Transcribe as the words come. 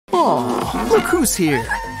Oh, look who's here.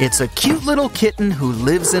 It's a cute little kitten who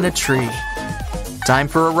lives in a tree. Time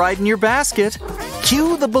for a ride in your basket.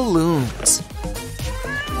 Cue the balloons.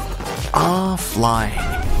 Ah, flying.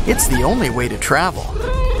 It's the only way to travel.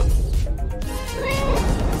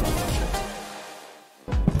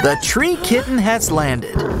 The tree kitten has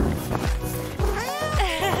landed.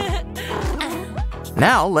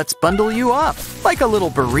 Now let's bundle you up like a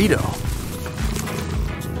little burrito.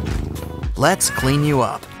 Let's clean you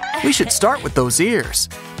up. We should start with those ears.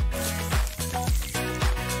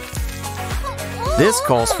 This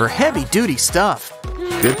calls for heavy-duty stuff.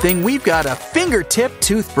 Good thing we've got a fingertip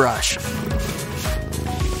toothbrush.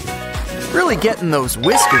 Really get in those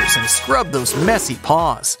whiskers and scrub those messy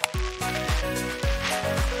paws.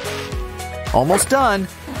 Almost done.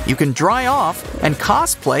 You can dry off and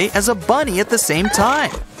cosplay as a bunny at the same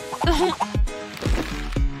time.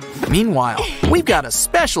 Meanwhile, we've got a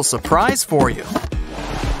special surprise for you.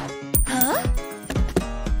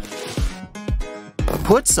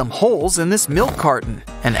 Put some holes in this milk carton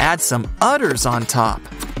and add some udders on top.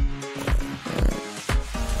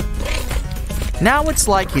 Now it's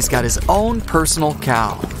like he's got his own personal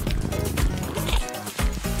cow.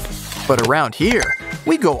 But around here,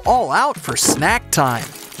 we go all out for snack time.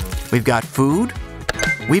 We've got food,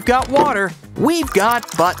 we've got water, we've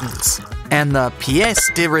got buttons, and the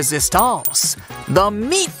pièce de résistance, the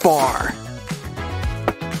meat bar.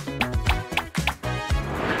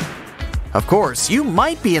 Of course, you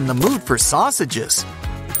might be in the mood for sausages.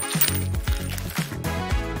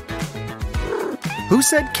 Who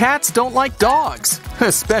said cats don't like dogs,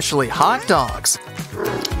 especially hot dogs?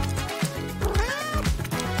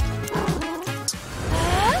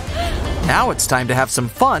 Now it's time to have some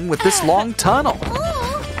fun with this long tunnel.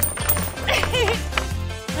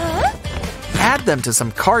 Add them to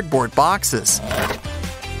some cardboard boxes.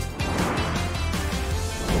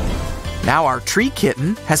 Now our tree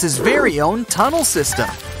kitten has his very own tunnel system.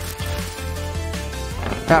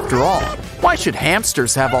 After all, why should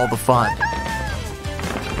hamsters have all the fun?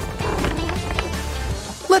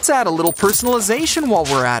 Let's add a little personalization while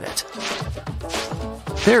we're at it.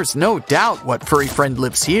 There's no doubt what furry friend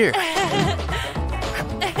lives here.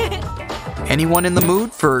 Anyone in the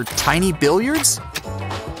mood for tiny billiards?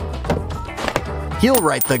 He'll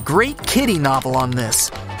write the great kitty novel on this.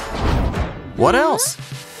 What else?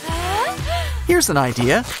 Here's an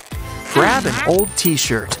idea. Grab an old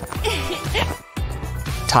t-shirt.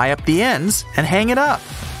 Tie up the ends and hang it up.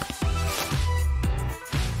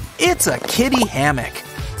 It's a kitty hammock.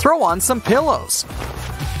 Throw on some pillows.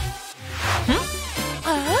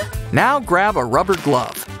 Now grab a rubber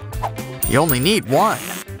glove. You only need one.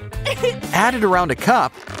 Add it around a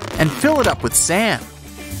cup and fill it up with sand.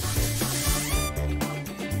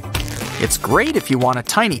 It's great if you want a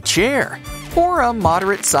tiny chair or a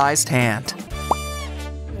moderate-sized hand.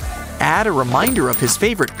 Add a reminder of his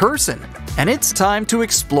favorite person, and it's time to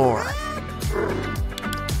explore.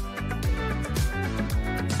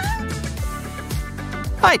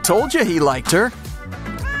 I told you he liked her.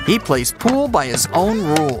 He plays pool by his own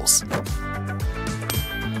rules.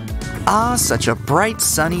 Ah, such a bright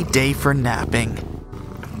sunny day for napping.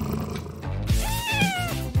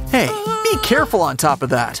 Hey, be careful on top of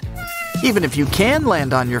that, even if you can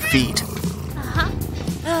land on your feet.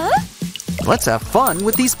 Let's have fun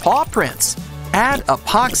with these paw prints. Add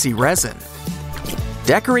epoxy resin.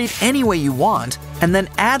 Decorate any way you want, and then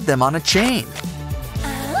add them on a chain.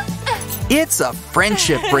 It's a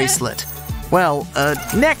friendship bracelet. Well, a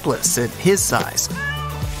necklace at his size.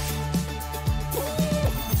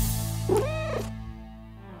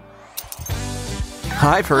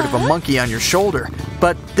 I've heard of a monkey on your shoulder,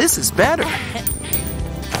 but this is better.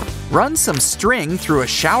 Run some string through a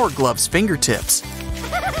shower glove's fingertips.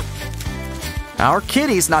 Our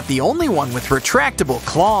kitty's not the only one with retractable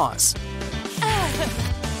claws.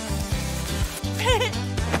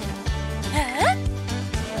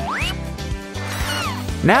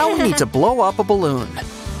 Now we need to blow up a balloon.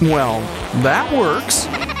 Well, that works.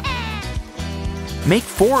 Make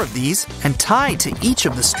 4 of these and tie to each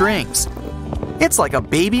of the strings. It's like a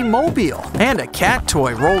baby mobile and a cat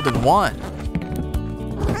toy rolled in one.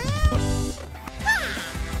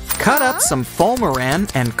 Cut up some foameran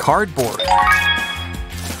and cardboard.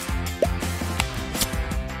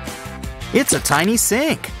 It's a tiny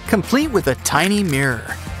sink, complete with a tiny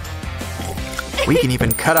mirror. We can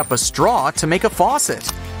even cut up a straw to make a faucet.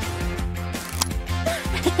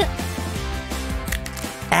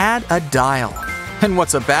 Add a dial. And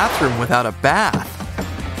what's a bathroom without a bath?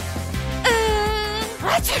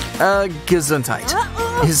 Gesundheit.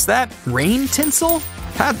 Is that rain tinsel?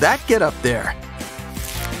 How'd that get up there?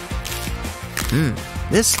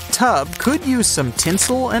 This tub could use some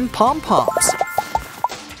tinsel and pom-poms.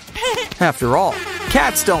 After all,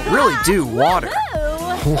 cats don't really do water.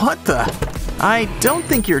 What the? I don't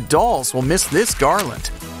think your dolls will miss this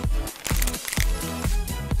garland.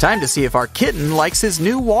 Time to see if our kitten likes his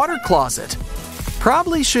new water closet.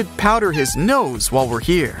 Probably should powder his nose while we're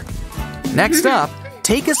here. Next up,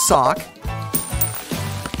 take a sock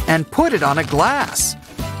and put it on a glass.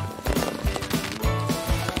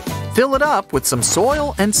 Fill it up with some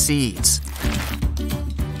soil and seeds.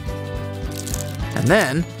 And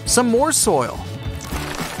then some more soil.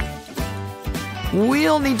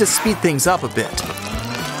 We'll need to speed things up a bit.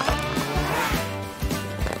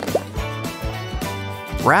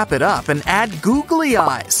 Wrap it up and add googly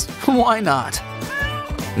eyes. Why not?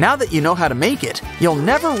 Now that you know how to make it, you'll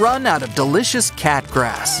never run out of delicious cat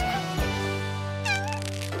grass.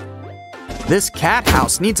 This cat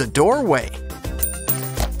house needs a doorway.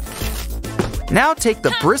 Now take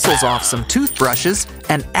the bristles off some toothbrushes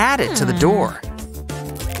and add it to the door.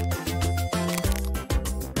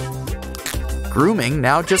 Grooming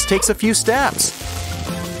now just takes a few steps.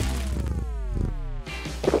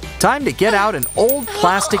 Time to get out an old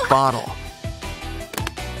plastic bottle.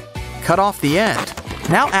 Cut off the end.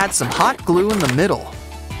 Now add some hot glue in the middle.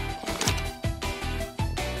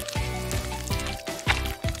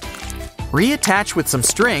 Reattach with some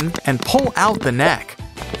string and pull out the neck.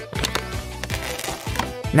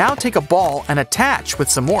 Now take a ball and attach with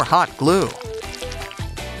some more hot glue.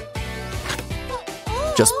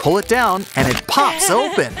 Just pull it down and it pops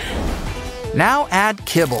open. Now add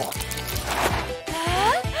kibble.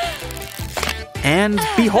 And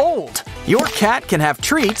behold, your cat can have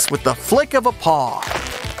treats with the flick of a paw.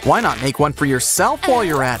 Why not make one for yourself while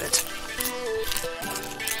you're at it?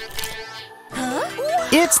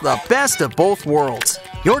 It's the best of both worlds.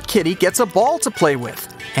 Your kitty gets a ball to play with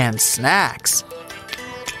and snacks.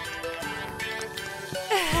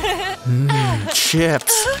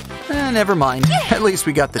 Chips. Never mind. At least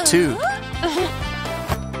we got the tube.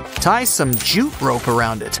 Tie some jute rope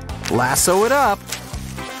around it. Lasso it up.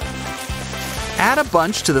 Add a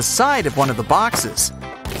bunch to the side of one of the boxes.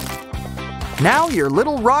 Now your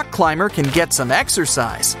little rock climber can get some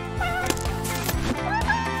exercise.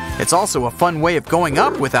 It's also a fun way of going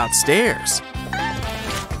up without stairs.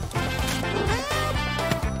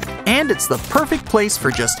 And it's the perfect place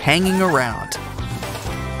for just hanging around.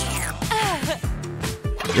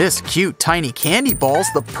 This cute tiny candy ball's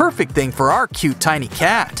the perfect thing for our cute tiny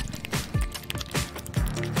cat.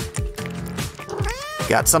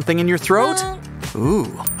 Got something in your throat? Ooh,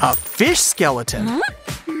 a fish skeleton.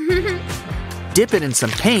 Dip it in some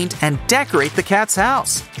paint and decorate the cat's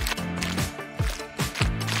house.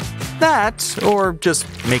 That, or just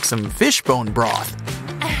make some fishbone broth.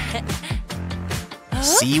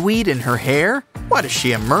 Seaweed in her hair? What is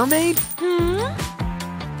she, a mermaid?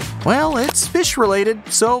 Well, it's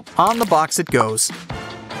fish-related, so on the box it goes.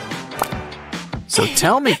 So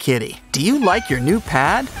tell me, kitty, do you like your new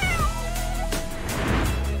pad?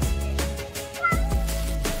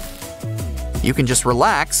 You can just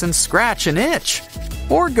relax and scratch an itch,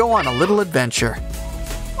 or go on a little adventure.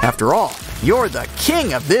 After all, you're the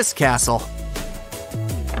king of this castle.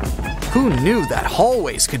 Who knew that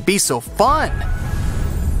hallways could be so fun?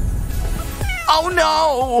 Oh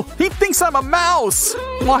no! He thinks I'm a mouse!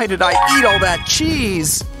 Why did I eat all that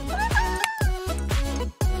cheese?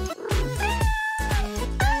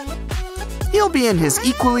 He'll be in his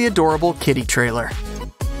equally adorable kitty trailer.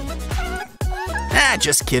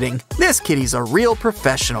 Just kidding. This kitty's a real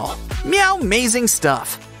professional. Meow, amazing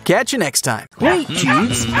stuff. Catch you next time. Wait,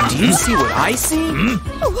 Jeeves, do you see what I see?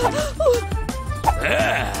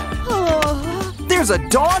 There's a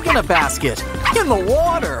dog in a basket, in the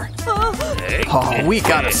water. Oh, we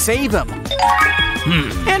gotta save him.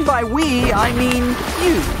 And by we, I mean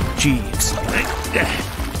you, Jeeves.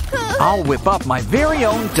 I'll whip up my very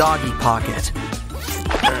own doggy pocket.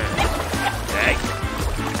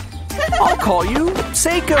 I'll call you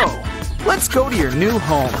Seiko. Let's go to your new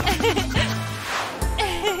home.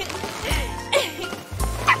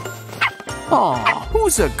 Aw,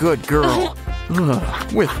 who's a good girl?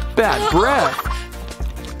 Ugh, with bad breath.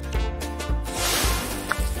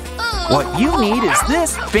 What you need is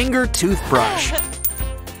this finger toothbrush.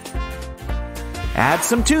 Add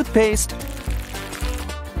some toothpaste.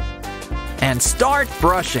 And start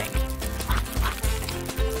brushing.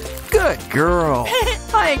 Good girl.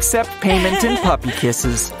 I accept payment in puppy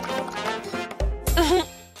kisses.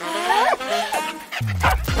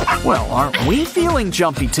 Well, aren't we feeling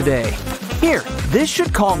jumpy today? Here, this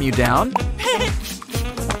should calm you down.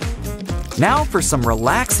 Now for some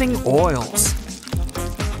relaxing oils.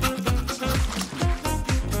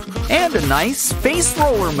 And a nice face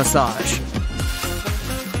roller massage.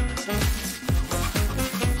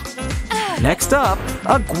 Next up,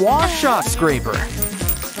 a gua sha scraper.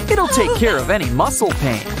 It'll take care of any muscle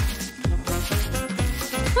pain.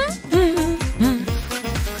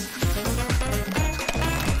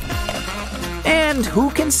 And who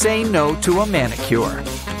can say no to a manicure?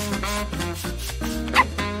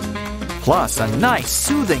 Plus a nice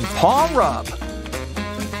soothing paw rub.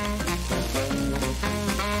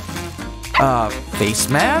 Face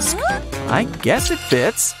mask? I guess it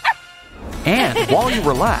fits. And while you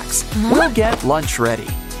relax, we'll get lunch ready.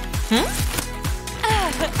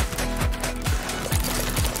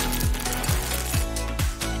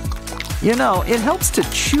 You know, it helps to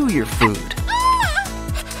chew your food.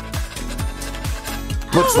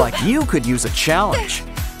 Looks like you could use a challenge.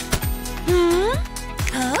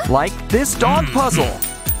 Like this dog puzzle.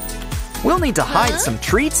 We'll need to hide some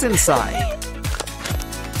treats inside.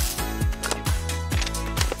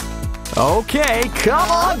 Okay,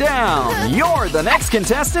 come on down. You're the next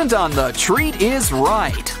contestant on The Treat Is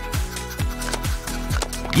Right.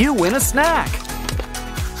 You win a snack.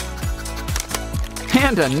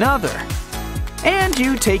 And another. And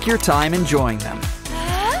you take your time enjoying them.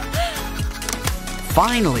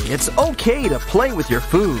 Finally, it's okay to play with your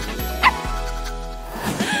food.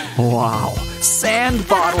 Wow, sand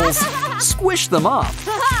bottles. Squish them up.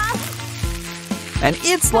 And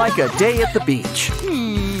it's like a day at the beach.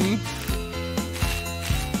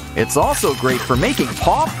 It's also great for making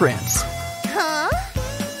paw prints.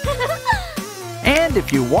 And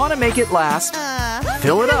if you want to make it last,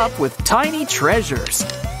 fill it up with tiny treasures.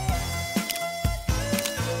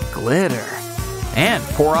 Glitter. And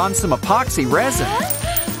pour on some epoxy resin.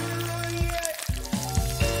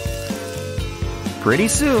 Pretty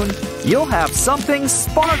soon, you'll have something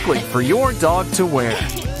sparkly for your dog to wear.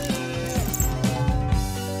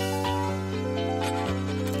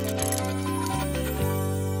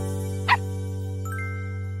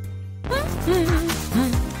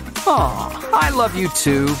 Aw, I love you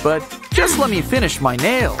too, but just let me finish my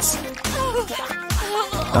nails.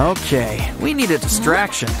 Okay, we need a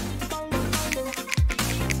distraction.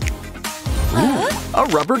 Ooh, a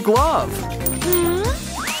rubber glove.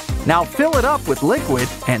 Now fill it up with liquid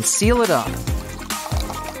and seal it up.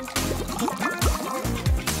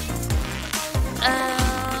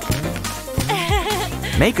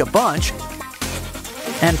 Make a bunch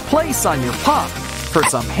and place on your pup for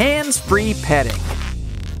some hands-free petting.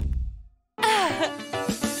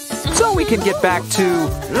 So we can get back to...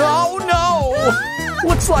 Oh no!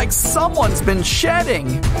 Looks like someone's been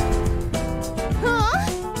shedding.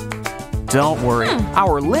 Don't worry,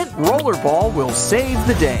 our lint rollerball will save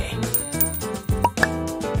the day.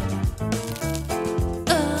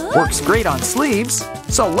 Works great on sleeves,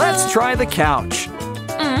 so let's try the couch.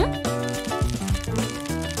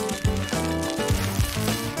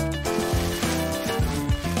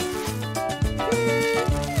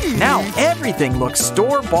 Now everything looks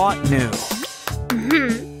store-bought new.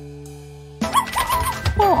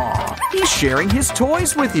 Aw, he's sharing his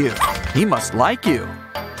toys with you. He must like you.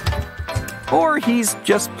 Or he's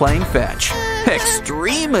just playing fetch.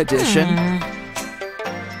 Extreme edition.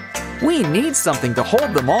 We need something to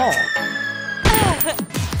hold them all.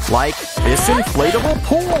 Like this inflatable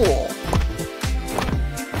pool.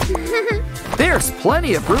 There's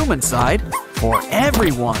plenty of room inside for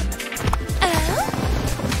everyone.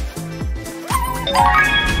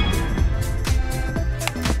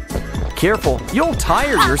 Careful, you'll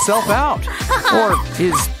tire yourself out. Or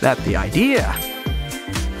is that the idea?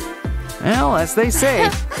 Well, as they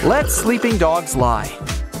say, let sleeping dogs lie.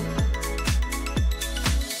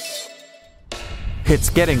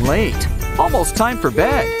 It's getting late. Almost time for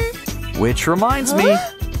bed. Which reminds me,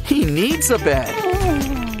 he needs a bed.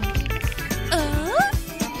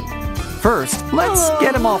 First, let's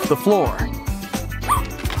get him off the floor.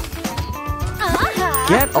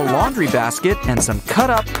 Get a laundry basket and some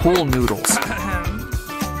cut-up pool noodles.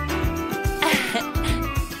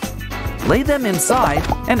 Lay them inside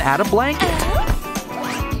and add a blanket.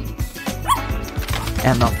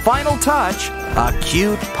 And the final touch, a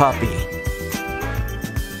cute puppy.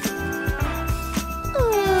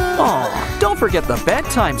 Oh, don't forget the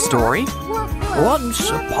bedtime story. Once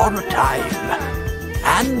upon a time,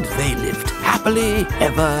 and they lived happily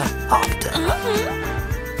ever after.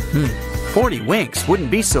 40 winks wouldn't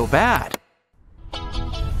be so bad.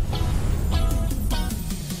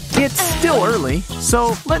 It's still early,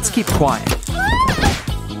 so let's keep quiet.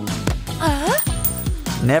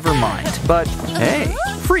 Never mind, but hey,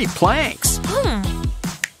 free planks.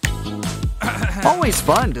 Always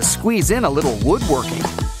fun to squeeze in a little woodworking.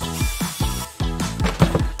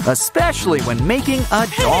 especially when making a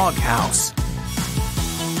dog house.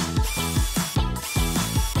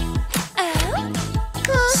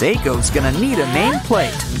 Seiko's gonna need a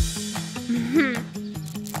nameplate.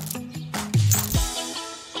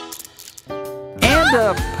 And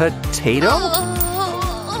a potato?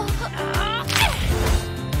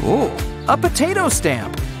 Ooh, a potato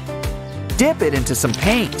stamp. Dip it into some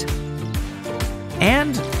paint.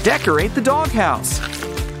 And decorate the doghouse.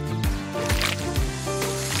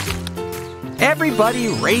 Everybody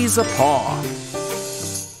raise a paw.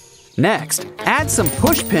 Next, add some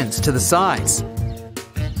push pins to the sides.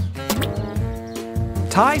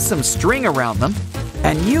 Tie some string around them,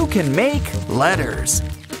 and you can make letters.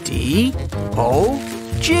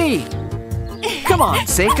 D-O-G. Come on,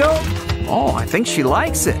 Seiko. Oh, I think she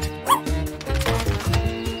likes it.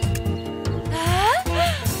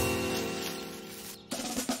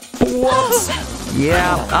 Whoops.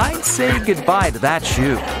 Yeah, I'd say goodbye to that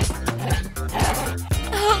shoe.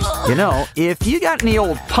 You know, if you got any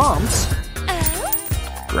old pumps,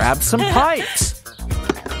 grab some pipes.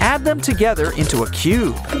 Add them together into a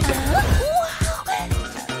cube.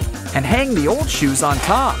 And hang the old shoes on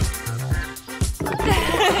top.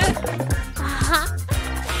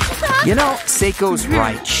 You know, Seiko's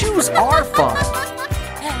right. Shoes are fun.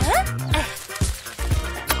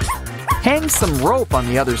 Hang some rope on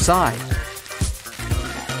the other side.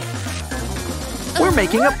 We're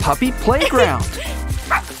making a puppy playground.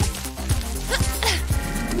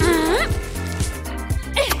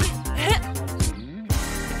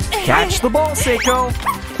 Catch the ball, Seiko.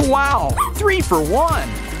 Wow, 3 for 1.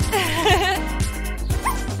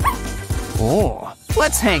 Oh,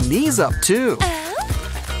 let's hang these up too.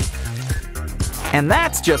 And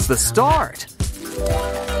that's just the start.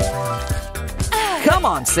 Come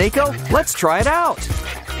on, Seiko, let's try it out.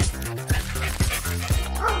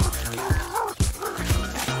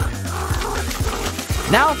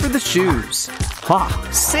 Now for the shoes. Ha,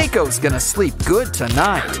 Seiko's gonna sleep good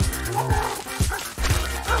tonight.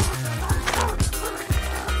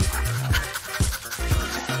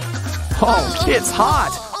 Oh, it's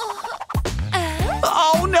hot.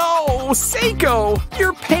 Oh no, Seiko,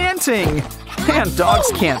 you're panting. And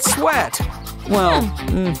dogs can't sweat. Well,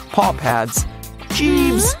 paw pads.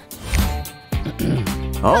 Jeeves.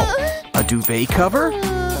 Oh, a duvet cover?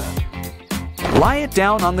 Lie it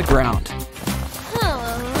down on the ground.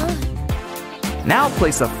 Now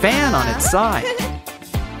place a fan on its side.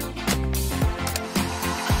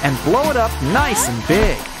 And blow it up nice and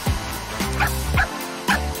big.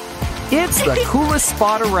 It's the coolest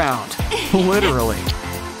spot around, literally.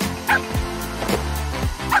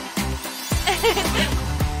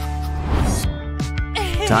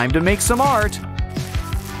 Time to make some art.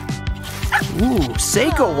 Ooh,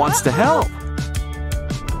 Seiko wants to help.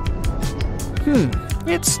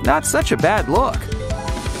 It's not such a bad look.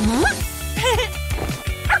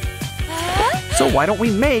 So why don't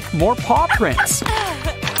we make more paw prints?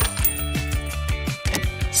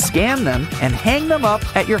 Scan them and hang them up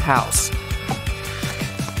at your house.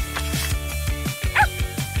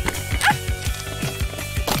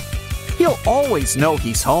 He'll always know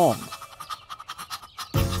he's home.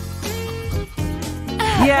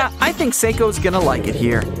 Yeah, I think Seiko's gonna like it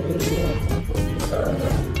here.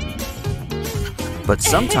 But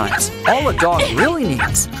sometimes, all a dog really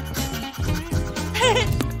needs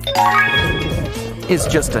is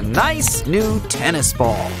just a nice new tennis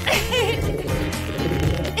ball.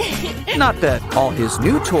 Not that all his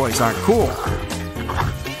new toys aren't cool.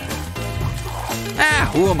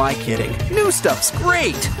 Who am I kidding? New stuff's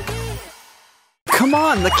great! Come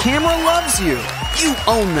on, the camera loves you! You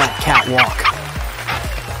own that catwalk!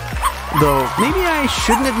 Though, maybe I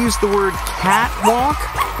shouldn't have used the word catwalk?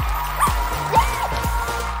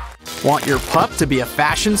 Want your pup to be a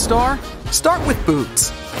fashion star? Start with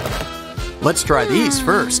boots. Let's try these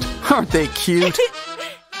first. Aren't they cute?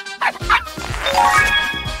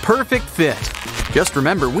 Perfect fit. Just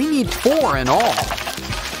remember, we need 4 in all.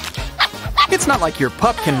 It's not like your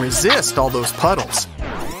pup can resist all those puddles.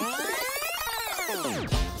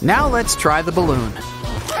 Now let's try the balloon.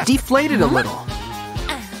 Deflate it a little.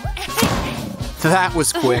 That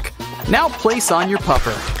was quick. Now place on your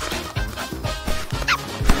pupper.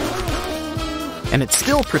 And it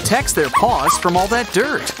still protects their paws from all that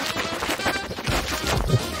dirt.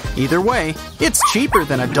 Either way, it's cheaper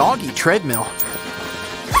than a doggy treadmill.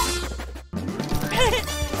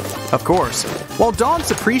 Of course, while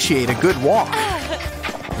dogs appreciate a good walk,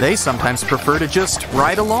 they sometimes prefer to just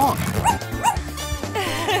ride along.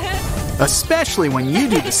 Especially when you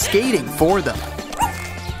do the skating for them.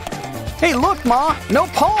 Hey, look, Ma, no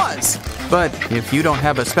paws! But if you don't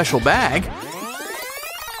have a special bag,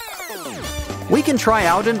 We can try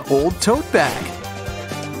out an old tote bag.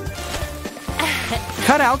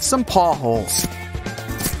 Cut out some paw holes.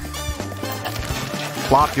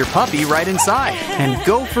 Plop your puppy right inside and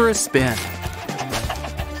go for a spin.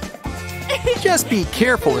 Just be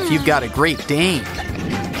careful if you've got a Great Dane.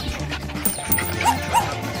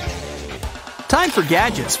 Time for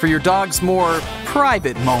gadgets for your dog's more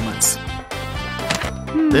private moments.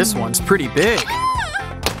 This one's pretty big.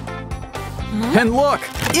 And look,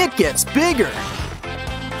 it gets bigger.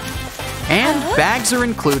 And bags are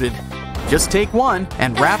included. Just take one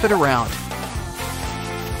and wrap it around.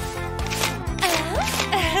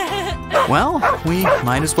 Well, we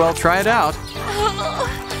might as well try it out.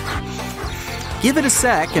 Give it a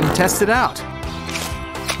sec and test it out.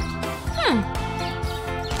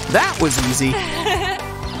 That was easy.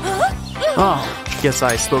 Oh, guess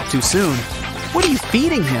I spoke too soon. What are you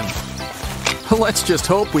feeding him? Let's just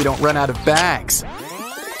hope we don't run out of bags.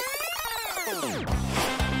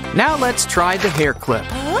 Now let's try the hair clip.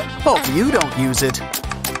 Hope you don't use it.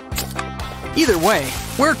 Either way,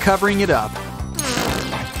 we're covering it up.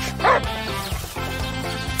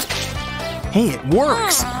 Hey, it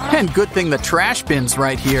works! And good thing the trash bin's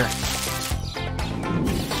right here.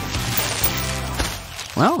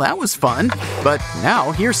 Well, that was fun. But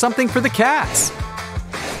now here's something for the cats.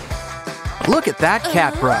 Look at that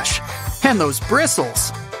cat brush. And those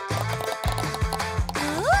bristles.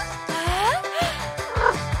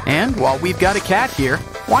 And while we've got a cat here,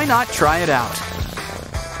 why not try it out?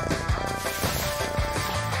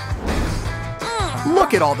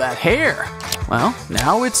 Look at all that hair. Well,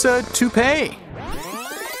 now it's a toupee.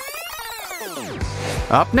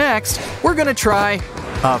 Up next, we're gonna try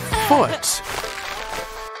a foot.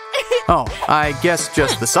 Oh, I guess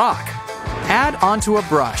just the sock. Add onto a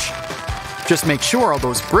brush. Just make sure all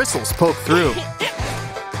those bristles poke through.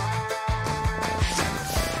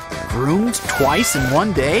 Groomed twice in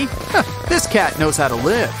one day? This cat knows how to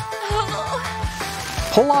live.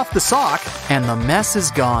 Pull off the sock and the mess is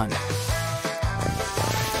gone.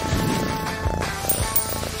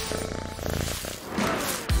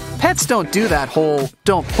 Pets don't do that whole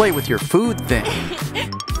don't play with your food thing.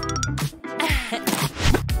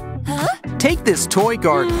 Take this toy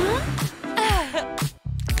garden.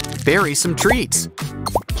 Bury some treats.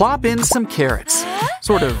 Plop in some carrots.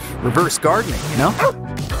 Sort of reverse gardening, you know?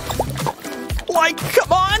 Like,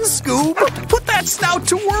 come on, Scoob! Put that snout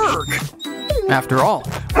to work! After all,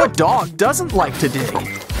 what dog doesn't like to dig?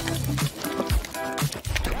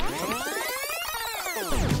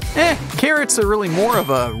 Carrots are really more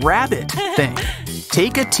of a rabbit thing.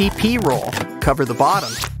 Take a TP roll, cover the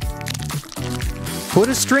bottom. Put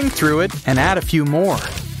a string through it and add a few more.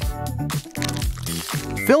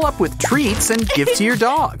 Fill up with treats and give to your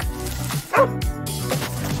dog.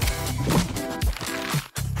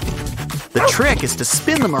 The trick is to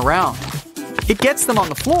spin them around. It gets them on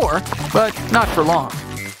the floor, but not for long.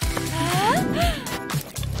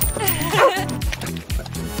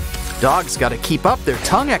 Dogs gotta keep up their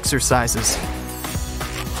tongue exercises.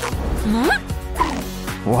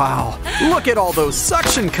 Wow, look at all those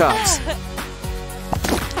suction cups.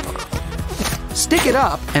 Stick it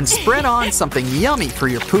up and spread on something yummy for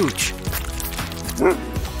your pooch.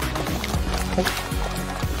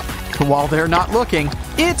 While they're not looking,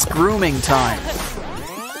 it's grooming time.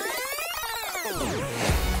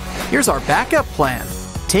 Here's our backup plan.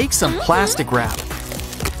 Take some plastic wrap.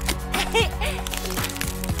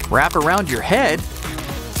 Wrap around your head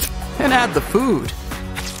and add the food.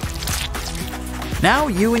 Now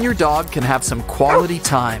you and your dog can have some quality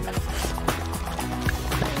time.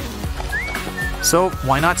 So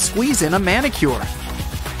why not squeeze in a manicure?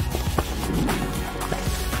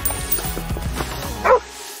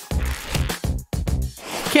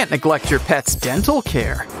 Can't neglect your pet's dental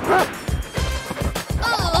care.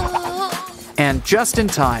 And just in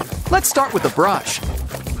time, let's start with a brush.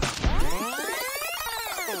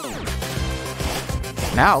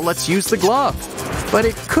 Now let's use the glove, but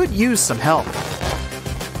it could use some help.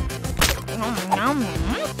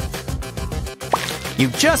 You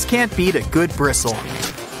just can't beat a good bristle.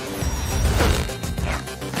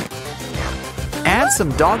 Add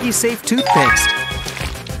some doggy-safe toothpaste.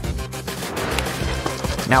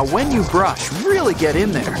 Now when you brush, really get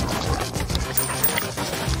in there.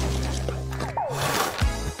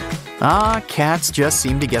 Cats just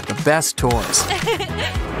seem to get the best toys.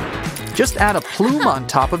 Just add a plume on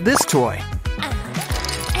top of this toy.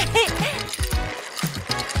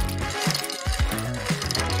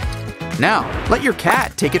 Now, let your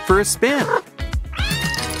cat take it for a spin.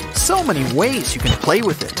 So many ways you can play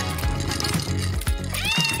with it.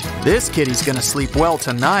 This kitty's gonna sleep well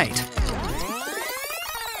tonight.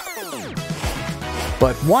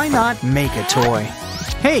 But why not make a toy?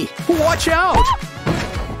 Hey, watch out!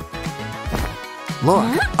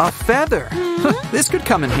 Look, a feather. This could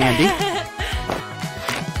come in handy.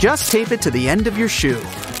 Just tape it to the end of your shoe.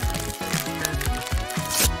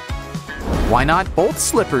 Why not both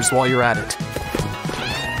slippers while you're at it?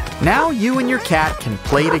 Now you and your cat can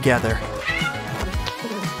play together.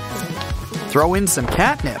 Throw in some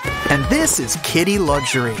catnip, and this is kitty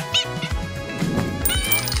luxury.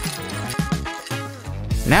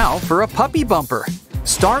 Now for a puppy bumper.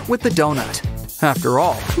 Start with the donut. After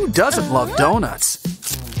all, who doesn't love donuts?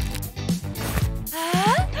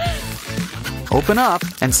 Open up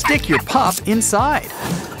and stick your pup inside.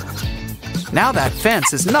 Now that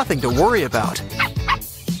fence is nothing to worry about.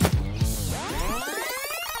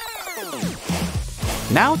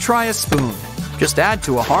 Now try a spoon. Just add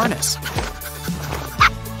to a harness.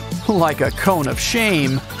 Like a cone of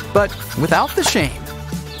shame, but without the shame.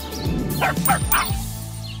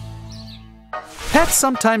 Pets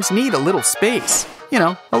sometimes need a little space. You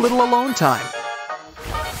know, a little alone time.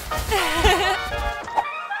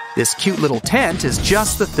 This cute little tent is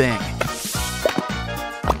just the thing.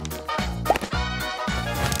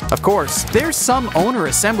 Of course, there's some owner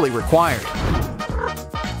assembly required.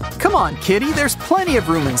 Come on, kitty, there's plenty of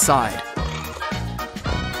room inside.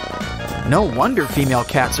 No wonder female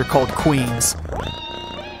cats are called queens.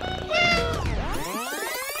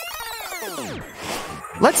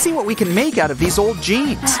 Let's see what we can make out of these old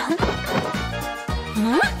jeans.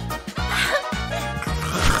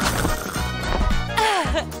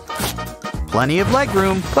 Plenty of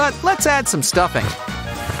legroom, but let's add some stuffing.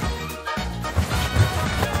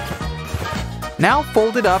 Now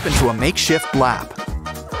fold it up into a makeshift lap.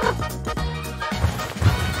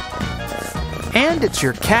 And it's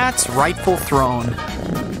your cat's rightful throne.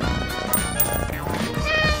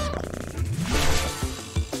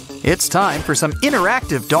 It's time for some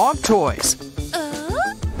interactive dog toys.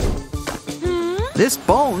 This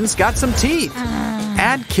bone's got some teeth.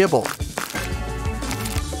 Add kibble.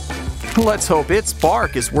 Let's hope its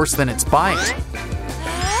bark is worse than its bite.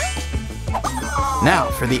 Now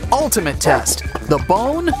for the ultimate test, the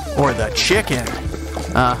bone or the chicken.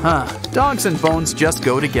 Dogs and bones just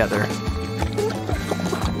go together.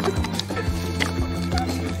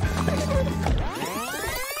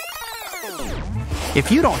 If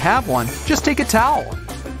you don't have one, just take a towel.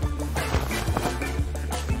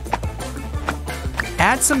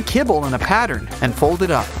 Add some kibble in a pattern and fold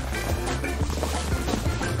it up.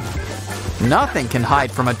 Nothing can hide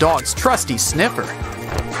from a dog's trusty sniffer.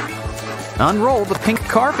 Unroll the pink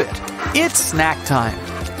carpet. It's snack time.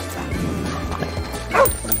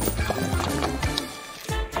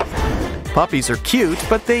 Puppies are cute,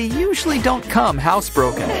 but they usually don't come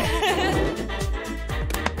housebroken.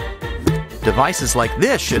 Devices like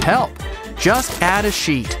this should help. Just add a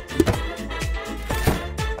sheet.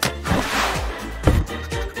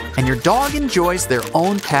 And your dog enjoys their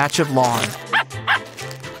own patch of lawn.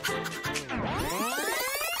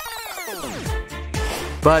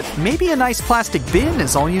 But maybe a nice plastic bin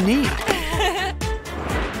is all you need.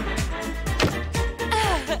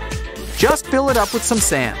 Just fill it up with some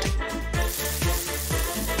sand.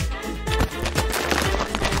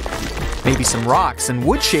 Maybe some rocks and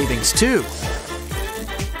wood shavings too.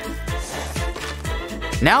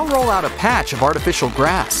 Now roll out a patch of artificial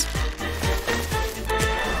grass.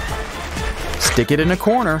 Stick it in a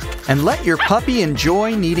corner and let your puppy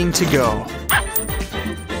enjoy needing to go.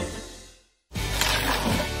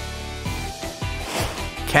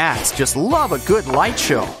 Cats just love a good light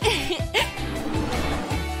show.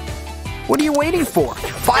 What are you waiting for?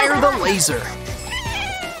 Fire the laser!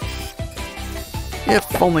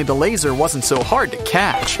 If only the laser wasn't so hard to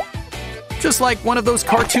catch. Just like one of those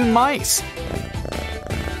cartoon mice.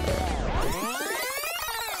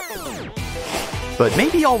 But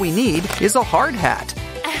maybe all we need is a hard hat.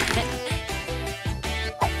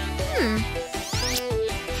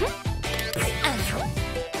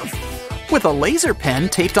 With a laser pen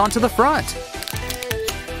taped onto the front.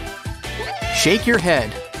 Shake your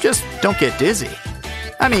head. Just don't get dizzy.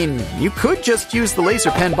 I mean, you could just use the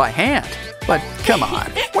laser pen by hand. But come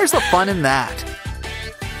on, where's the fun in that?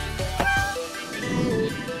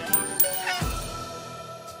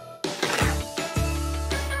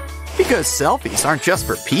 Because selfies aren't just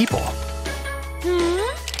for people.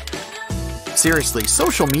 Seriously,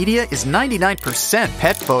 social media is 99%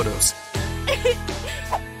 pet photos.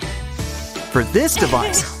 For this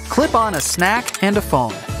device, clip on a snack and a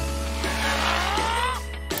phone.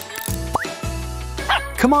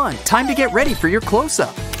 Come on, time to get ready for your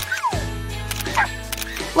close-up.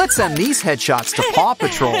 Let's send these headshots to Paw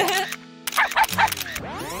Patrol.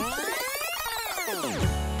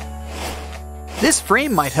 This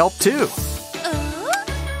frame might help too.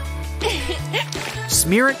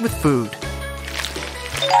 Smear it with food.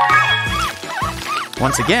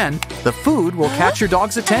 Once again, the food will catch your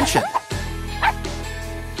dog's attention.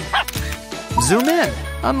 Zoom in,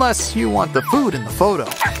 unless you want the food in the photo.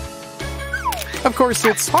 Of course,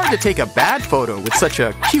 it's hard to take a bad photo with such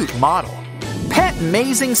a cute model. Pet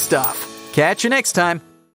amazing stuff. Catch you next time.